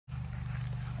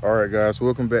All right, guys,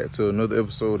 welcome back to another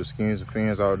episode of Skins and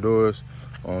Fins Outdoors.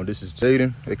 This is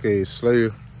Jaden, aka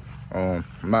Slayer.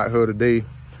 I'm out here today.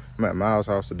 I'm at Myles'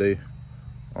 house today.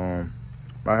 I'm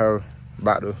out here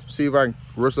about to see if I can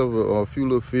rustle over a few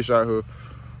little fish out here.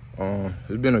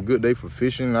 It's been a good day for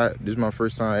fishing. This is my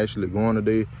first time actually going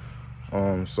today.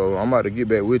 So I'm about to get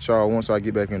back with y'all once I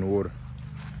get back in the water.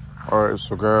 All right,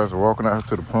 so guys, we're walking out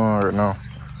to the pond right now.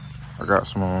 I got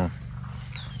some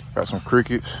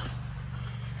crickets.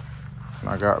 And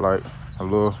I got like a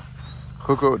little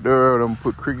hook up there that I'm gonna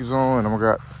put crickets on, and I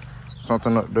got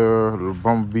something up there, a little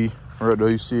bumblebee. Right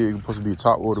there, you see it's supposed to be a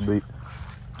top water bait.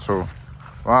 So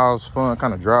Myles' pond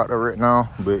kind of dry out there right now,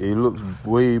 but it looks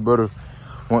way better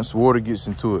once the water gets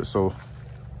into it. So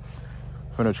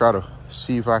I'm gonna try to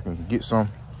see if I can get some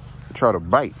to try to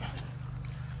bite.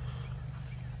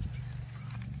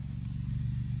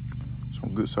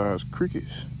 Some good sized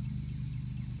crickets.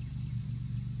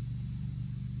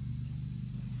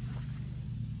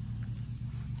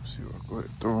 See what I'll go ahead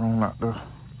and throw it on out there.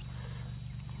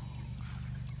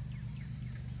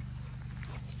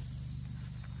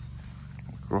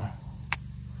 Go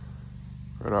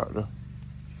right out there.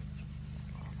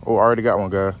 Oh, I already got one,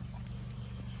 guys.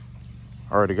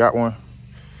 I already got one.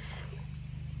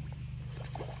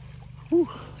 Whew.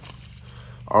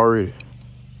 Already.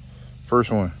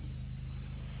 First one.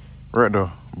 Right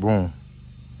there. Boom.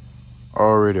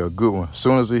 Already a good one. As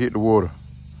soon as it hit the water.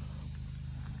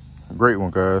 Great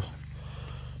one, guys.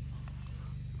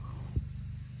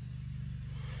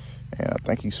 And I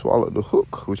think he swallowed the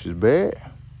hook, which is bad,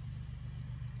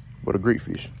 but a great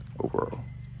fish overall.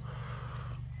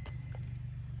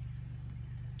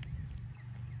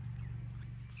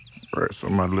 All right, so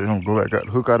I'm gonna let him go back, got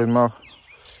the hook out of his mouth.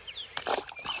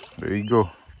 There you go.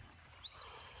 All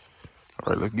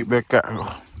right, let's get back out here.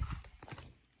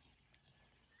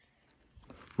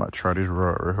 Might try this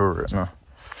rod right here right now.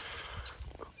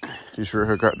 This right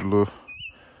here got the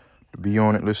bee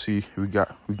on it. Let's see if we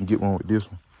can get one with this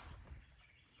one.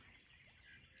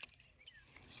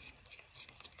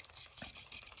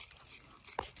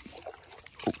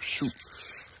 Oh shoot.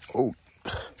 Oh.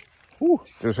 Woo.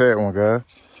 Just had one, guys.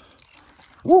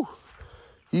 Woo.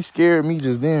 He scared me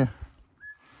just then.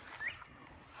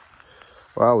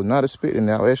 Well, I was not expecting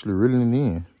that. I was actually reeling it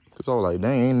in. Cause I was like,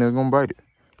 dang, ain't never gonna bite it.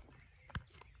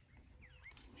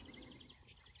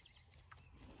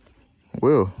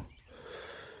 Well,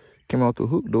 came out the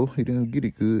hook though. He didn't get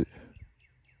it good.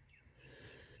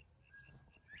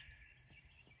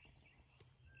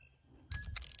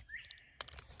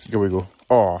 Here we go.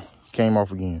 Oh, came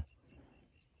off again.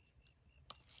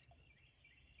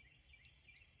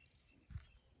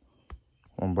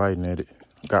 I'm biting at it.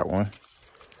 Got one.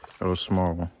 A little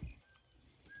small one.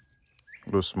 A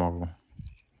little small one.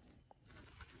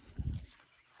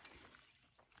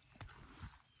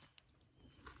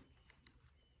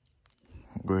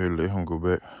 Go ahead and let him go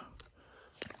back.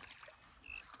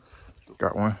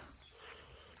 Got one.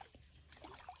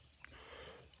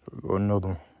 Here we go, another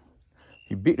one.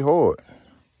 He bit hard.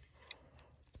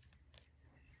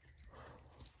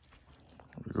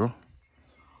 There we go.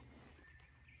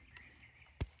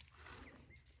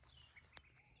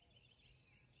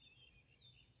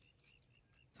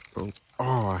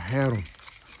 Oh, I had him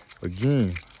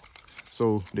again.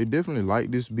 So they definitely like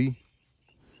this bee.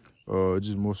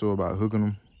 Just more so about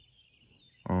hooking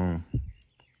them.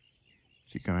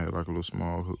 She kind of had like a little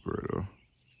small hook right there.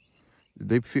 If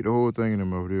they fit the whole thing in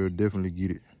them over there, they'll definitely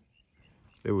get it.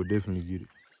 They will definitely get it.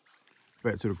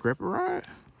 Back to the crappie ride.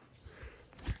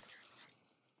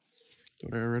 Throw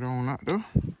that right on out there.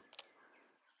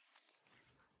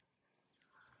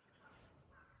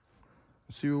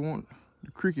 Let's see what we want.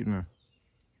 The cricket now.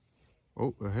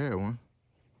 Oh, I had one.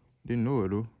 Didn't know it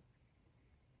though.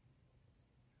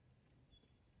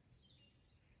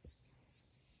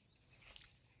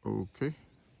 Okay,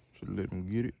 should let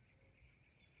him get it.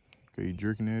 Okay, he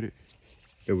jerking at it.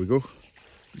 There we go.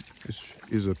 This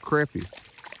is a crappie.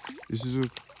 This is a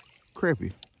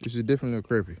crappie. This is definitely a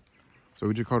crappie. So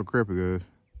we just caught a crappie, guys.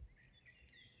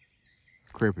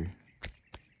 Crappie.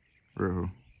 Right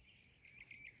here.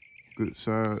 Good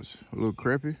size, a little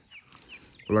crappie.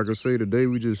 But like I say, today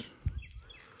we just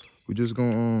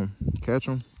gonna catch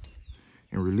them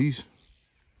and release.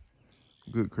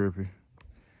 Good crappie.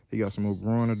 He got some more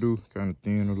growing to do, kind of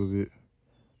thin a little bit,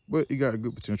 but he got a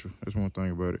good potential. That's one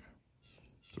thing about it.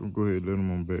 So we'll go ahead and let him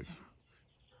on back.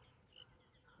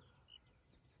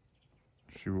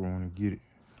 See where I want to get it.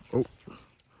 Oh,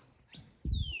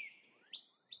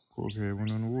 cork had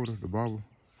one on the water, the bobble.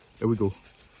 There we go.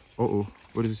 Uh-oh,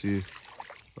 what is this?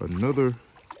 Another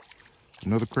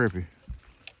crappie.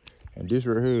 And this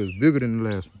right here is bigger than the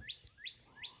last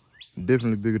one.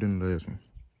 Definitely bigger than the last one.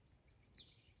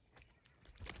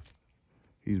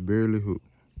 He's barely hooked.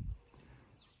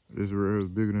 This right here is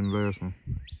bigger than the last one.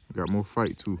 Got more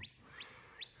fight too.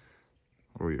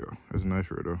 Oh yeah, that's nice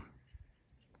right there.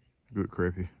 Good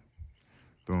crappie.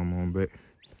 Throw him on back.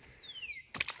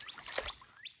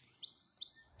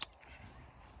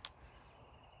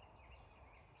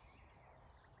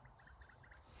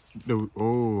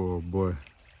 Oh boy.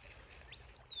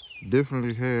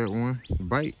 Definitely had one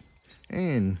bite.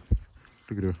 And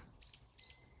look at that.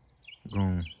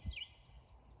 Gone.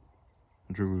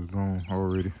 Dribble was gone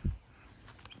already.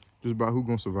 Just about who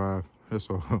gonna survive. That's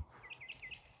all.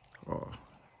 Oh,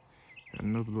 got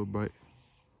another little bite.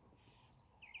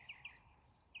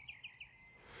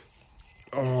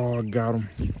 Oh, got him.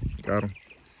 Got him.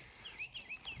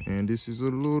 And this is a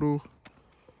little,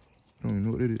 I don't even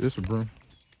know what it is. That's a brum.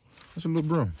 That's a little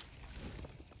brum.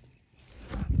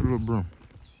 A little brum.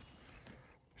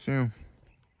 See him?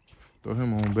 Throw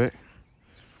him on back.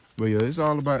 But yeah, it's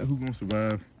all about who gonna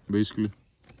survive, basically.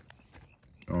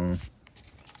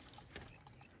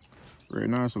 Right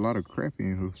now it's a lot of crappie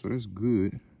in here, so that's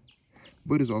good.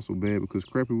 But it's also bad because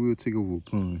crappie will take over a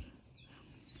pond.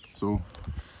 So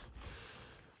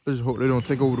let's just hope they don't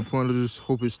take over the pond. Let's just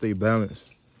hope it stay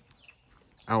balanced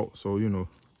out. So, you know.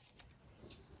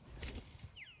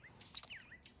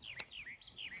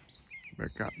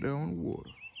 Back out there on the water.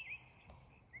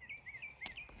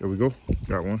 There we go.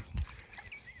 Got one.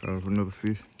 Got another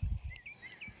fish.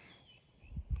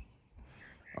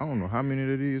 I don't know how many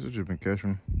that is. I've just been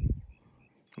catching them.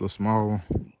 A little small one.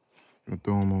 Gonna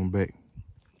throw them on back.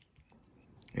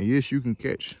 And yes, you can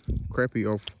catch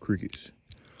crappie off crickets.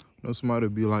 You know, somebody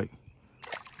will be like,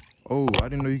 oh, I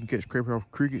didn't know you can catch crappie off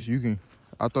crickets. You can.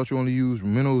 I thought you only use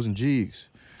minnows and jigs.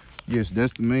 Yes,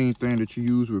 that's the main thing that you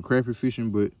use with crappie fishing,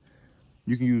 but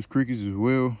you can use crickets as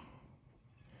well.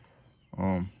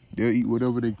 They'll eat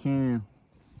whatever they can.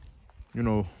 You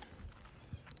know,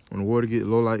 when the water get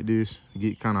low like this,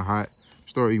 get kind of hot,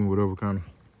 start eating whatever kind of.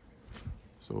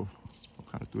 So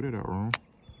I kind of threw that out wrong.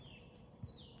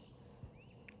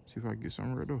 See if I can get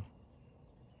something right there.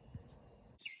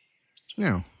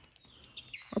 Now,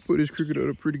 I put this cricket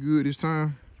up pretty good this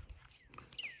time.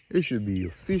 It should be a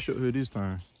fish up here this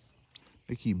time.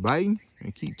 They keep biting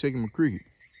and keep taking my cricket.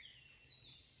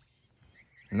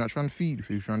 I'm not trying to feed the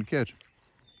fish, trying to catch them.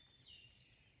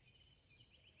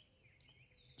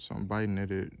 Something biting at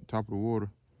the top of the water.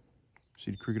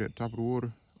 See the cricket at the top of the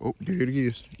water? Oh, there it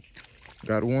is.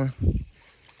 Got one.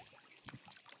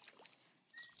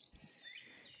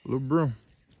 A little brum.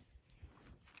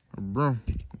 A brum.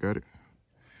 Got it.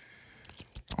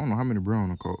 I don't know how many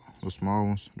brum I caught. Those small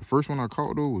ones. The first one I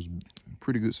caught though was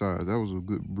pretty good size. That was a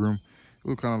good brum. It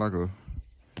was kind of like a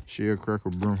shell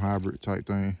cracker brum hybrid type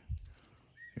thing.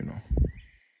 You know.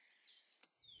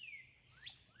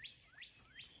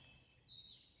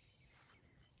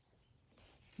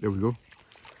 There we go.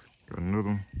 Got another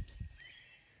one.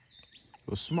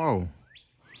 A small.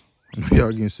 I know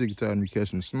y'all getting sick and tired of me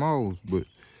catching the smalls, but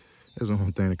that's the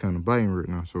only thing that kind of biting right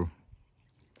now. So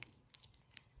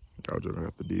y'all just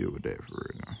have to deal with that for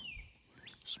right now.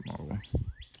 Small one.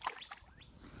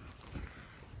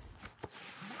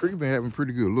 Cricket been having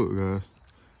pretty good look, guys.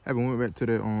 Haven't went back to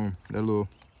that that little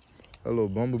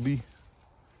bumblebee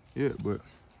yet, but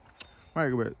might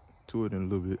go back to it in a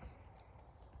little bit.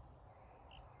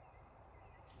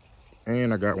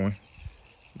 And I got one.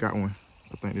 Got one.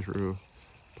 I think this real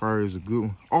probably is a good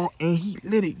one. Oh, and he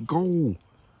let it go.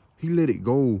 He let it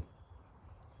go.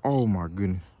 Oh my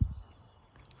goodness.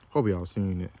 Hope y'all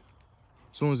seen that.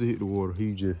 As soon as it hit the water,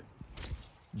 he just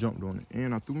jumped on it.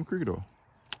 And I threw my cricket off.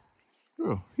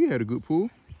 Yeah, he had a good pull.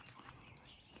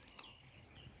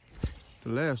 The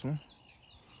last one.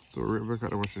 Throw it right back out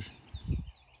there. Watch this.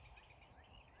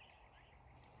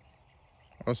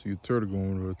 I see a turtle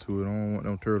going over to it. I don't want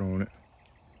no turtle on it.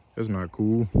 That's not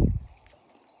cool.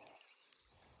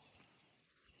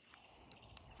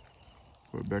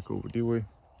 Put it back over this way.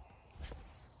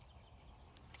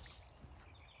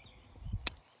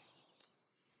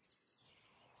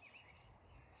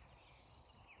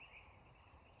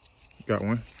 Got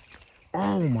one.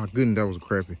 Oh my goodness, that was a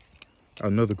crappie.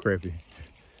 Another crappie.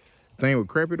 Thing with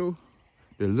crappie though,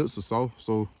 their lips are soft,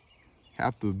 so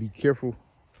have to be careful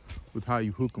with how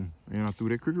you hook them. And I threw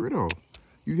that cricket right off.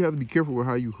 You have to be careful with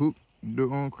how you hook the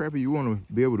crappie. You want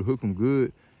to be able to hook them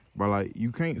good, but like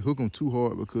you can't hook them too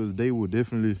hard because they will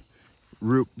definitely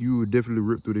rip. You would definitely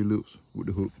rip through their lips with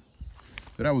the hook.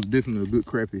 So that was definitely a good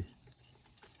crappie.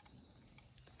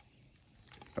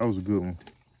 That was a good one.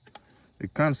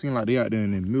 It kind of seems like they out there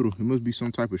in the middle. It must be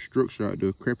some type of structure out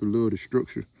there. Crappy little the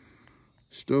structure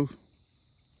stuff.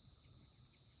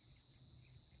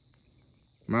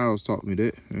 Myles taught me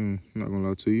that. I'm not gonna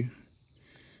lie to you.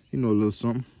 You know a little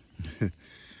something.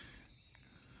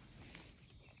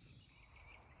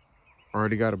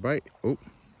 Already got a bite. Oh,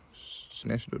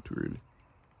 snatched it up too early.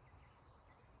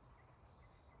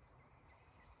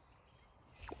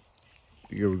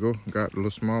 Here we go. Got the little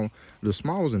small. The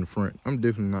small was in the front. I'm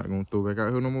definitely not gonna throw back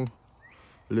out here no more.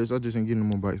 Unless I just ain't getting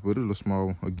no more bites. But it's a little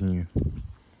small again.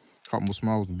 Caught more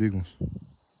smalls than big ones.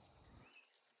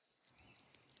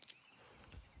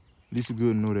 At least it's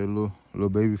good to know that little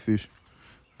baby fish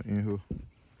in here.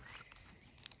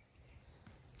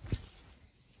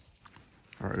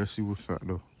 All right, let's see what's out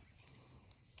though.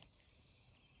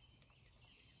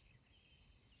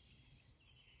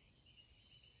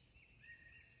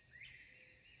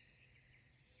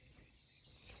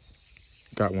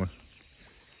 Got one.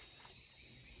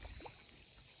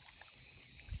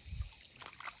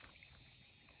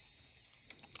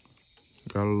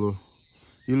 Got a little.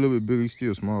 He a little bit bigger. He's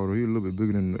still small though. He's a little bit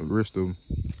bigger than the rest of them.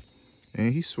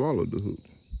 And he swallowed the hook.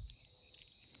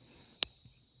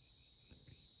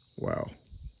 Wow.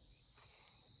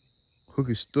 Hook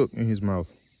is stuck in his mouth.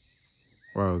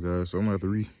 Wow, guys. So I'm gonna have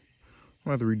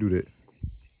to redo that.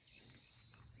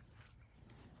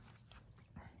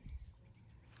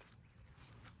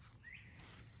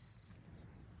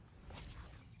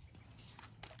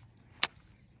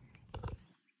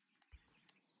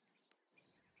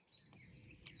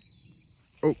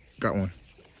 Oh, got one.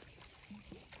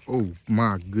 Oh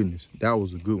my goodness, that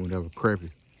was a good one. That was crappie,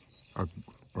 a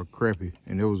crappie,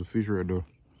 and there was a fish right there.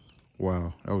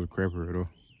 Wow, that was a crappie right there.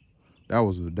 That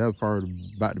was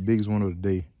probably about the biggest one of the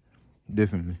day,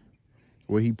 definitely.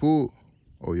 What he pulled,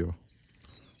 oh yeah,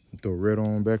 throw right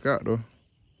on back out though.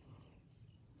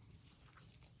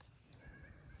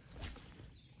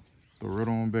 Throw right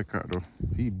on back out though.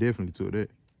 He definitely took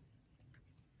that.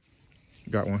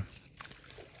 Got one.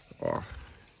 Oh.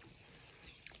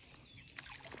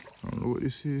 I don't know what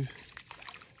this is.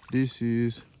 This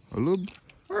is a little,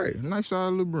 all right, nice size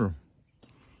little broom.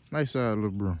 Nice size little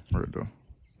broom right there.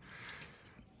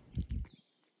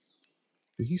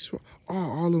 Did he swallow? Oh,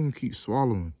 all of them keep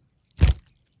swallowing.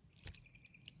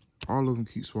 All of them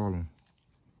keep swallowing.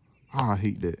 Oh, I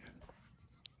hate that.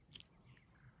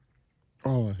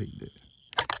 Oh, I hate that.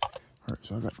 All right,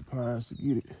 so I got the pliers to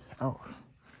get it out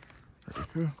right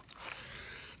here.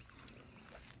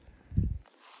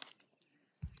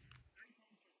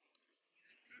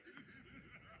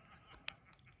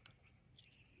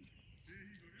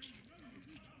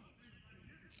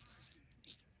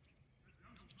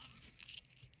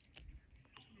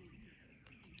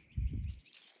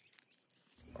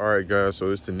 All right, guys,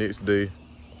 so it's the next day.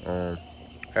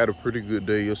 Had a pretty good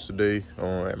day yesterday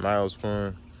at Myles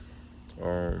Pond.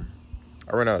 I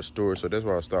ran out of storage, so that's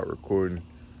why I stopped recording.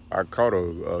 I caught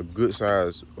a good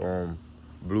size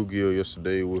bluegill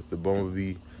yesterday with the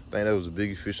bumblebee. I think that was the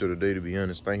biggest fish of the day, to be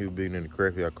honest. I think he was bigger than the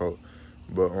crappie I caught.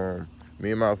 But me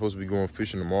and Myles supposed to be going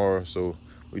fishing tomorrow, so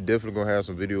we definitely gonna have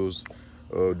some videos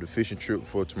of the fishing trip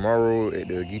for tomorrow at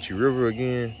the Geechee River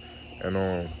again.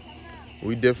 And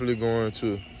we definitely going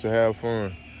to have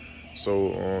fun.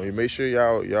 So you make sure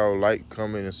y'all like,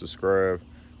 comment, and subscribe,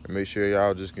 and make sure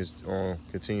y'all just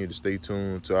continue to stay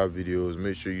tuned to our videos.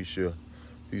 Make sure you share.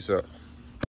 Peace out.